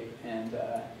landscape and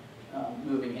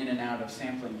moving in and out of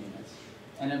sampling units.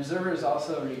 And observers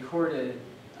also recorded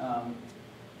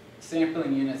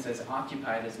sampling units as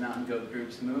occupied as mountain goat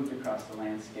groups moved across the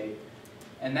landscape.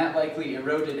 And that likely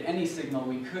eroded any signal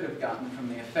we could have gotten from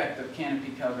the effect of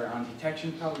canopy cover on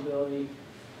detection probability,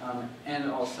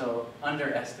 and also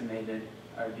underestimated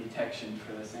our detection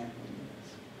for the sampling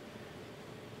units.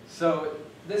 So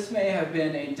this may have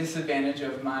been a disadvantage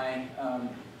of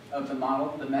of the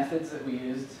model, the methods that we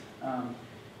used.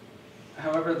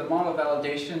 However, the model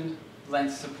validation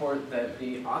lends support that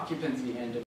the occupancy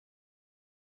end of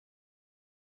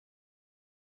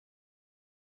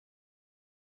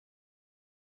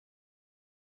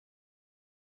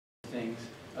things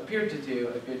appeared to do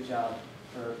a good job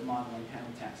for modeling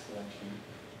habitat selection.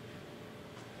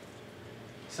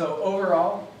 So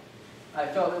overall, I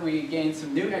felt that we gained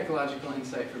some new ecological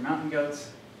insight for mountain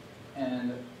goats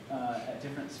and at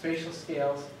different spatial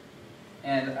scales,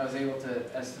 and I was able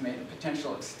to estimate the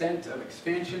potential extent of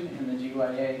expansion in the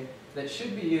GYA that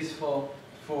should be useful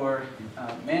for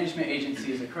management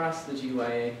agencies across the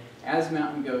GYA as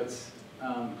mountain goats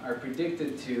are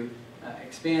predicted to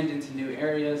expand into new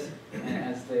areas and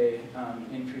as they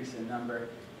increase in number.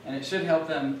 And it should help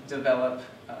them develop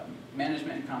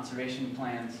management and conservation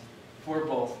plans for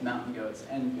both mountain goats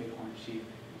and bighorn sheep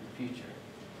in the future.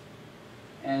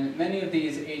 And many of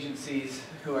these agencies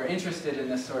who are interested in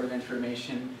this sort of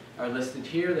information are listed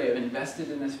here. They have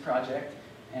invested in this project,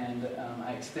 and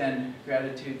I extend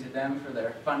gratitude to them for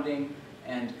their funding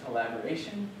and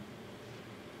collaboration.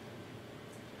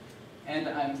 And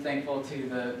I'm thankful to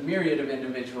the myriad of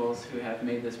individuals who have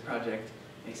made this project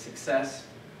a success,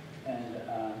 and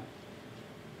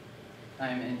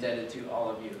I'm indebted to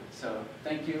all of you. So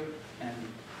thank you, and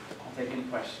I'll take any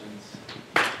questions.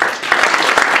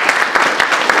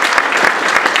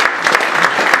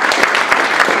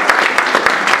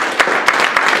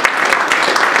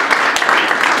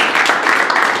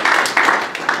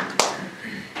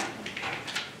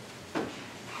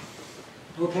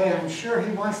 Okay, I'm sure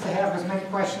he wants to have as many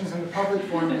questions in the public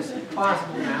forum as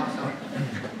possible now, so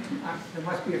There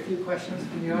must be a few questions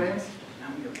from the audience.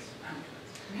 Mountain goats.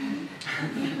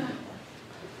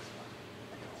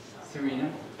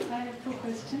 Serena? I have two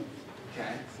questions.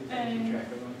 Okay, see if I can keep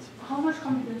track of them. How much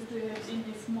confidence do you have in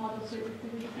this model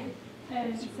predictability?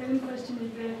 And the second question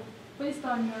is that based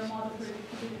on your model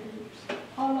predictability,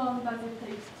 how long does it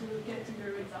take to get to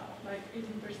your result? Like 18% of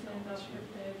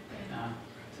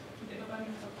the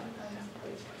development of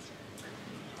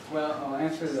Well, I'll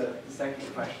answer the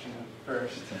second question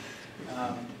first.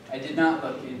 I did not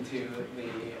look into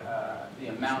the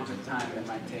amount of time it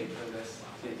might take for these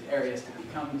areas to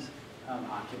become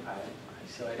occupied,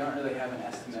 so I don't really have an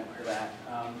estimate for that.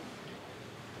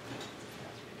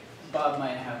 Bob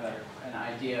might have an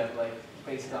idea of, like,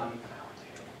 based on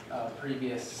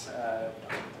previous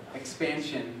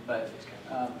expansion, but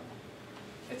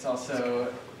it's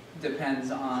also depends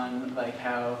on, like,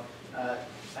 how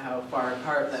far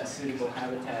apart that suitable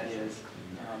habitat is.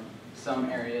 Some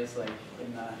areas, like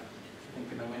I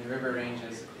think in the Wind River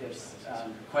ranges, it's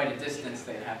quite a distance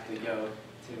they have to go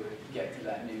to get to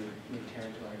that new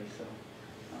territory. So,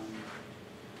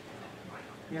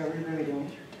 Yeah, we really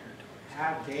don't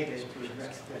have data to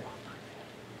address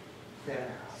the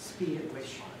speed at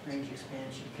which range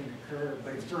expansion can occur,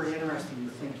 but it's very interesting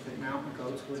to think that mountain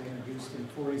goats were introduced in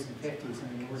the 40s and 50s in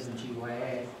the northern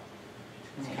GYA,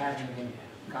 and they haven't even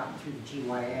gotten through the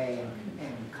GYA,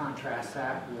 and contrast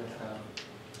that with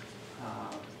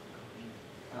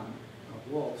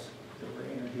wolves that were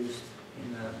introduced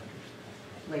in the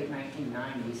late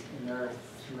 1990s, and they're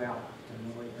throughout the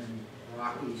northern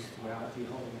Rockies, throughout the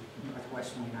whole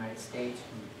northwestern United States.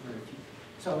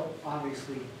 So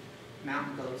obviously,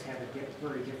 mountain goats have a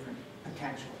very different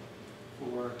potential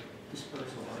for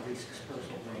dispersal, or at least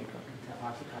dispersal rate to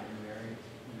occupy new areas.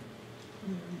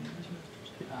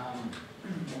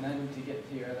 And then to get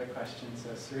to your other question,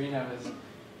 so Serena was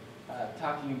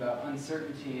talking about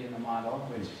uncertainty in the model,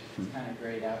 which is kind of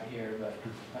grayed out here, but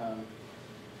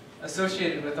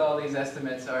associated with all these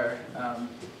estimates are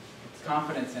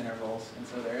confidence intervals, and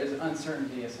so there is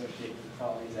uncertainty associated with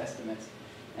all these estimates.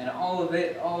 And all of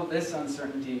this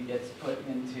uncertainty gets put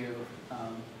into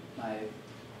my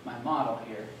model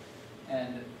here,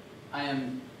 and I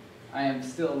am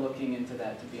still looking into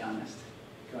that, to be honest.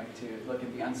 Going to look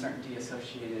at the uncertainty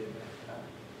associated with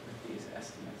these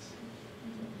estimates. So,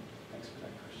 thanks for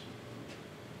that question.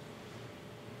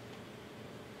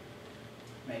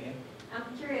 Megan? I'm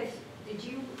curious, did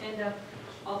you end up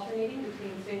alternating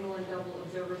between single and double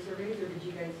observer surveys, or did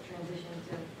you guys transition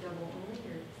to double only?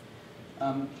 Or?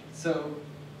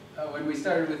 When we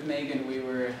started with Megan, we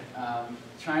were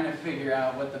trying to figure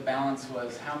out what the balance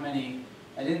was, how many.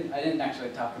 I didn't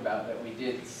actually talk about that we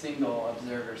did single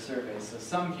observer surveys. So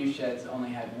some viewsheds only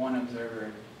had one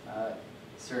observer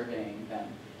surveying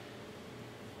them.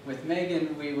 With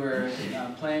Megan, we were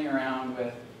playing around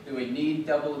with, do we need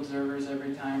double observers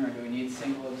every time, or do we need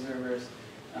single observers?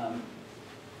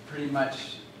 Pretty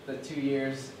much the 2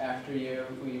 years after you,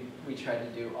 we tried to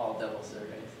do all double surveys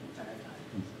the entire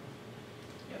time.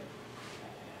 Yep.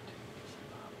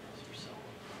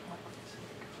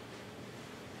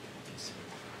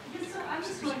 So I'm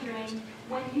just wondering,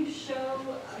 when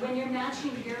you're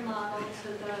matching your model to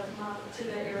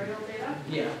the aerial data,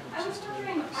 Yeah. I was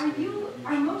wondering,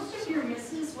 are most of your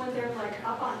misses when they're like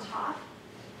up on top?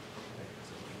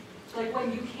 Like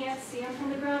when you can't see them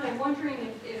from the ground? I'm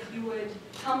wondering if you would,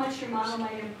 how much your model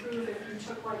might improve if you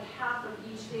took like half of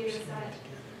each data set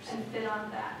and fit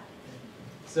on that.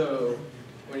 So,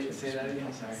 wait, say that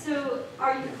again, sorry. So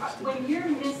when you're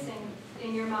missing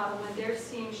in your model, when they're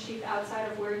seeing sheep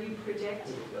outside of where you predict,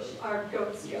 or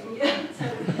goats, excuse me, I'm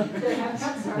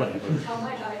sorry, tell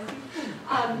my eyes.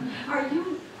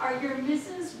 Are your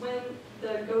misses when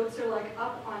the goats are like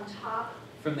up on top?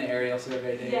 From the aerial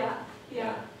survey data?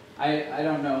 Yeah. I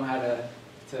don't know how to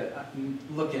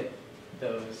look at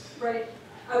those. Right.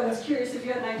 I was curious if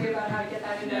you had an idea about how to get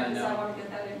that in there, because I want to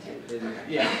get that into.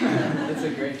 Yeah, that's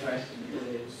a great question.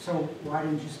 So why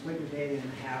didn't you split your data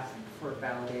in half for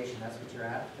validation? That's what you're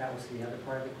at? That was the other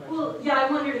part of the question? Well, yeah, I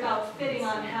wondered about fitting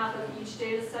on half of each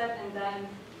data set and then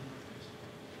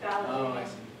validating. Oh, I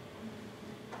see.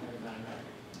 Never thought about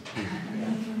it.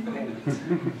 Okay.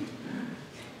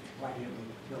 Why didn't we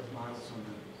build models on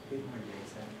the Bighorn data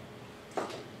set?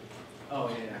 Oh,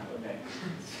 yeah, okay.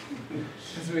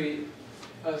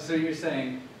 Because so you're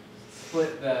saying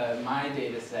split my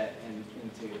data set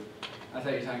into, I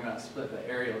thought you were talking about split the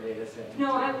aerial data set.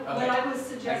 No, okay. What I was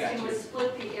suggesting was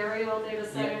split the aerial data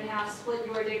set in half, split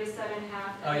your data set in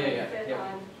half, and then fit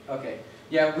on. Okay.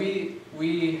 Yeah, we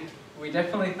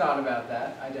definitely thought about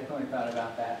that. I definitely thought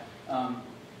about that.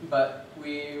 But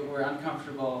we were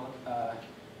uncomfortable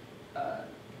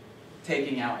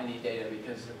taking out any data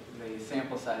because the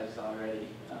sample size is already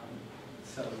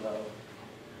so low.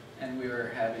 And we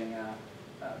were having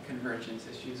convergence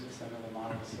issues with some of the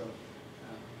models, so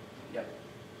yep,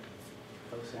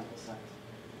 low sample size.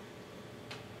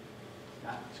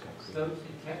 So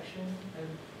detection, and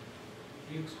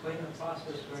you explain the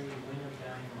process where you winnow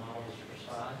down your models for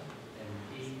size, and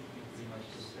B, you pretty much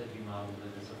just said you modeled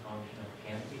it as a function of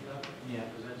canopy cover? Yeah.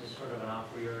 Was that just sort of an a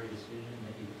priori decision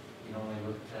that you only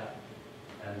look at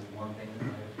that as one thing that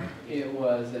might affect it? It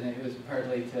was, and it was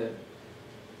partly to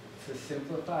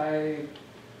simplify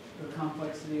the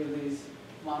complexity of these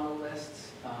model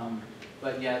lists.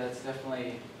 But yeah, that's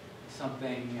definitely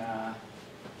something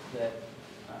that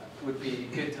would be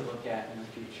good to look at in the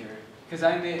future. Because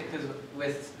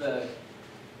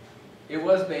it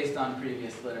was based on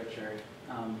previous literature,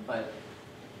 but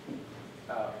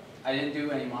I didn't do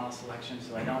any model selection,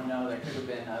 so I don't know. There could have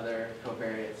been other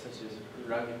covariates such as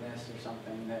ruggedness or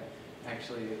something that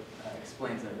actually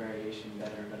explains that variation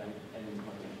better, but I didn't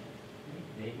look at it.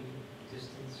 Maybe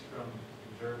distance from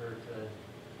observer to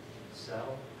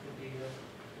cell could be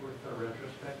worth a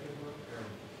retrospective look, or?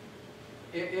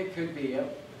 It could be,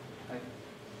 yep.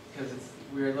 Because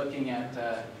we were looking at,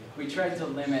 we tried to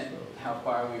limit how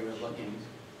far we were looking.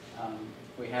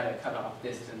 We had a cutoff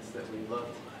distance that we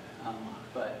looked,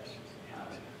 but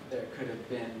there could have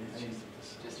been, I mean,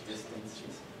 just distance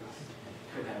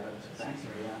could have a factor,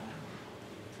 yeah.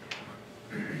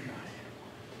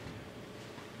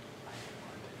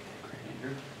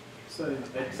 Andrew? So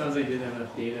it sounds like you didn't have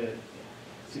enough data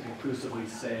to conclusively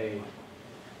say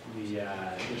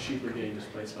the sheep are getting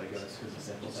displaced by goats because the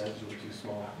sample sizes were too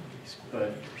small.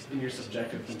 But in your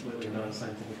subjective, completely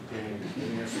non-scientific opinion, you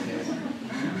think that's the case?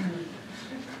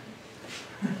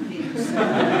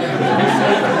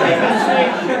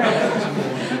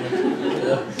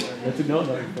 That's a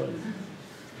no-no.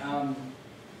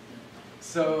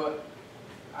 So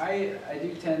I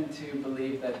do tend to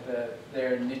believe that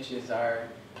their niches are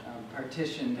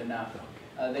partitioned enough.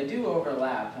 They do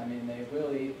overlap. I mean, they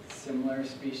will eat similar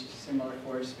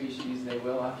forage species. They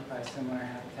will occupy similar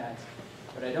habitats.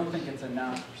 But I don't think it's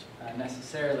enough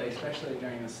necessarily, especially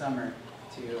during the summer,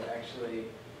 to actually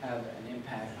have an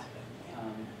impact.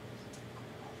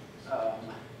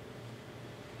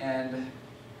 And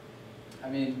I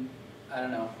mean, I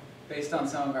don't know. Based on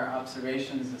some of our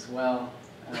observations as well,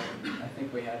 I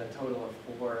think we had a total of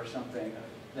 4 or something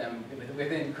of them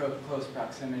within close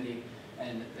proximity.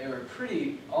 And they were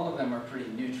all of them were pretty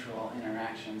neutral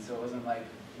interactions, so it wasn't like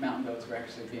mountain goats were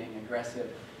actually being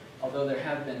aggressive, although there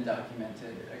have been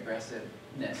documented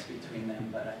aggressiveness between them,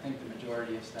 but I think the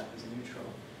majority of stuff is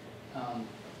neutral. I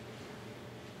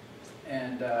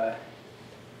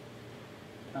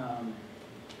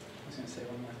was going to say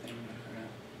one more thing, I forgot.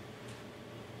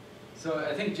 So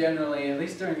I think generally, at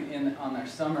least on our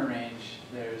summer range,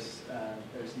 there's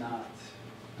not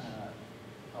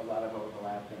a lot of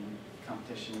overlap, and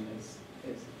competition is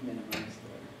minimized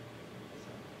there.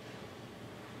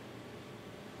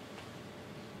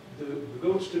 The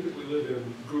goats typically live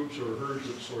in groups or herds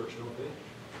of sorts, don't they?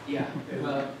 Yeah.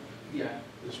 Yeah.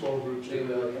 The small groups. They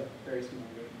will. Yep. Very small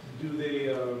groups. Do they?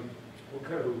 What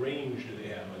kind of a range do they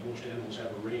have? Like most animals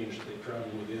have a range that they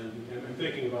travel within. And I'm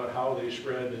thinking about how they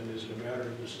spread, and is it a matter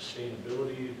of the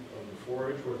sustainability of the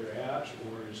forage where they're at,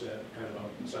 or is that kind of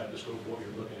outside the scope of what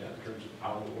you're looking at in terms of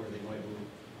how or where they might move?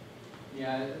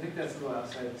 Yeah, I think that's a little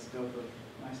outside the scope of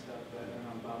my stuff, but I don't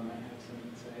know, Bob might have something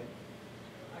to say.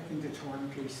 I think the torn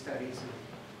case studies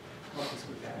help us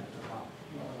with that a lot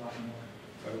more.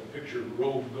 I would picture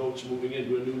rogue goats moving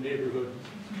into a new neighborhood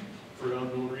for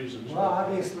unknown reasons. Well,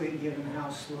 obviously, given how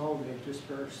slow they've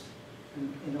dispersed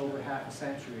in over half a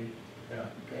century, Yeah.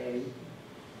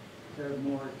 they're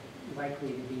more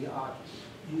likely to be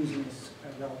using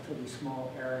a relatively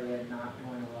small area and not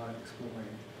doing a lot of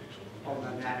exploring. Although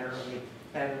on that early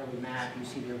map, you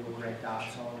see there were red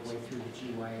dots all the way through the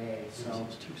GYA, so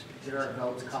there are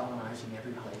goats colonizing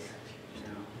every place.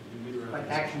 But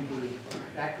that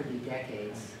could be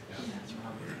decades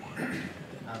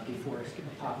before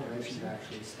populations are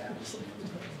actually established.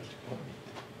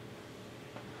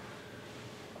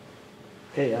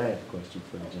 Hey, I have a question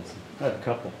for you, Justin. I have a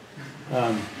couple.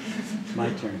 My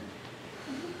turn.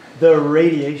 The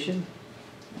radiation?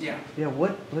 Yeah. Yeah,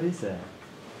 what is that?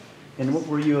 And what,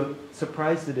 were you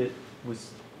surprised that it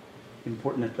was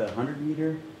important at the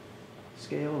 100-meter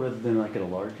scale rather than like at a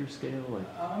larger scale? Like,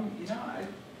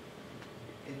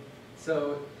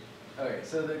 so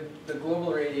the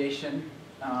global radiation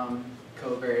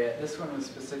covariate. This one was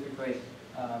specifically,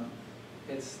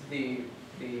 it's the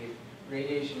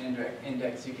radiation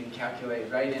index you can calculate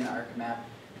right in ArcMap,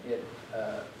 it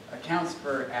accounts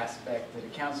for aspect, it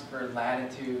accounts for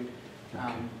latitude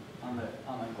on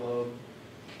the globe,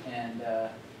 and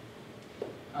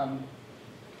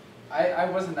I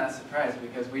wasn't that surprised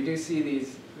because we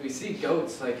see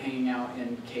goats like hanging out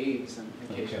in caves and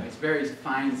occasionally. Okay. It's very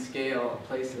fine scale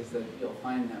places that you'll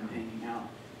find them hanging out.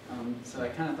 So I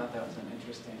kind of thought that was an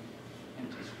interesting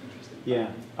Yeah,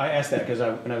 finding. I asked that because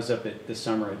when I was up this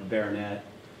summer at Baronet,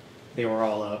 they were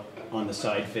all up on the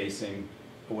side facing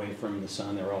away from the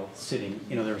sun. They were all sitting,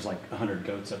 there was like 100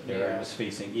 goats up there. Yeah. It was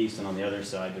facing east, and on the other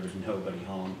side there was nobody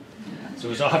home. So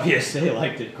it was obvious they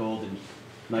liked it cold and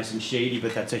nice and shady,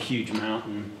 but that's a huge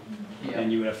mountain. Yeah.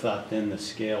 And you would have thought then the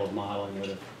scale of modeling would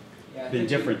have Yeah, I been think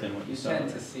different than what you saw. tend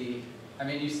there. to see, I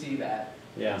mean, you see that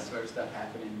Yeah. sort of stuff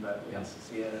happening, but we Yeah. also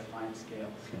see it at a fine scale.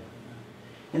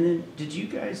 And then, did you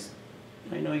guys,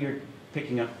 I know you're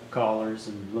picking up collars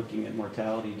and looking at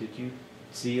mortality, did you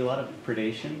see a lot of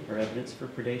predation or evidence for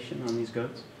predation on these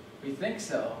goats? We think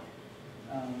so.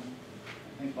 I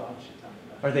think Bob should talk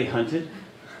about it. Are they hunted?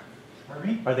 Pardon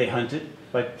me? Are they hunted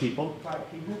by people? By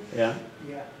people? Yeah,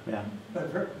 Yeah, yeah. but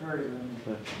very limited.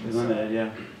 But they're limited,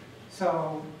 yeah.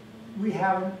 So we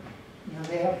haven't,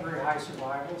 they have very high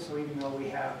survival, so even though we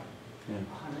have Yeah.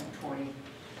 120,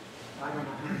 I don't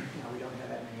know, we don't have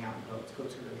that many mountain goats.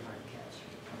 Goats are really hard to catch.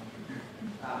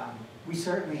 We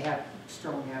certainly have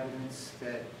strong evidence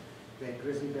that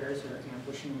grizzly bears are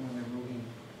ambushing when they're moving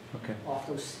Okay. off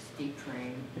those steep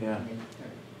terrain. Yeah. And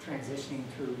they're transitioning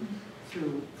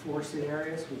through forested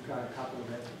areas. We've got a couple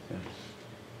that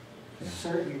Yeah.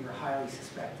 certainly were highly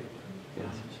suspected. Yeah.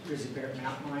 Grizzly bear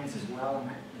mountain lions as well,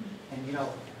 and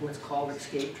what's called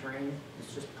escape terrain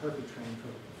is just perfect terrain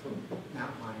for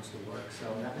mountain lions to work. So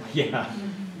that might be Yeah.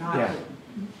 not Yeah.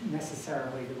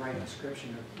 necessarily the right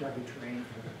description of rugged terrain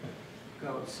for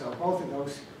goats. So both of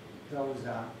those,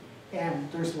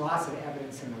 and there's lots of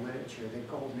evidence in the literature that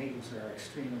golden eagles are an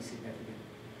extremely significant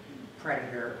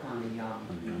predator on the young.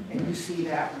 And you see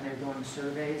that when they're doing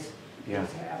surveys. Yeah.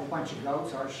 They have a bunch of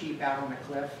goats or sheep out on the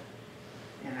cliff,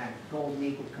 and a golden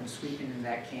eagle comes sweeping into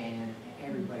that canyon, and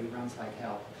everybody runs like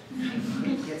hell.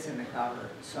 It gets in the cover.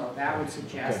 So that would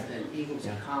suggest Okay. that eagles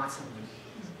Yeah. are constantly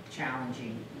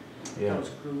challenging Yeah. those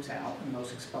groups out and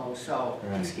those exposed. So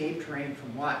Right. escape terrain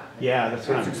from what? Yeah, that's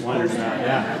what I'm wondering about,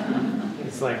 yeah.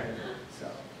 It's like So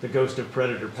the ghost of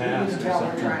predator you past can or tell we're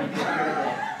something. trying to get rid of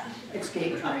that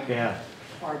escape terrain Yeah,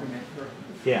 argument for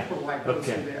Yeah. why goats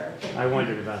are Okay. there. I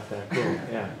wondered about that. Cool,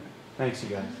 yeah. Thanks, you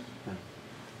guys.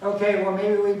 Yeah. Okay, well,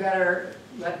 maybe we better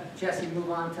let Jesse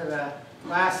move on to the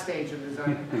last stage of his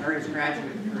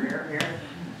graduate career here.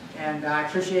 And I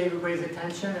appreciate everybody's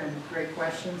attention and great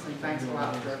questions, and thanks a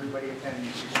lot for everybody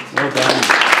attending. Well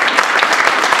done.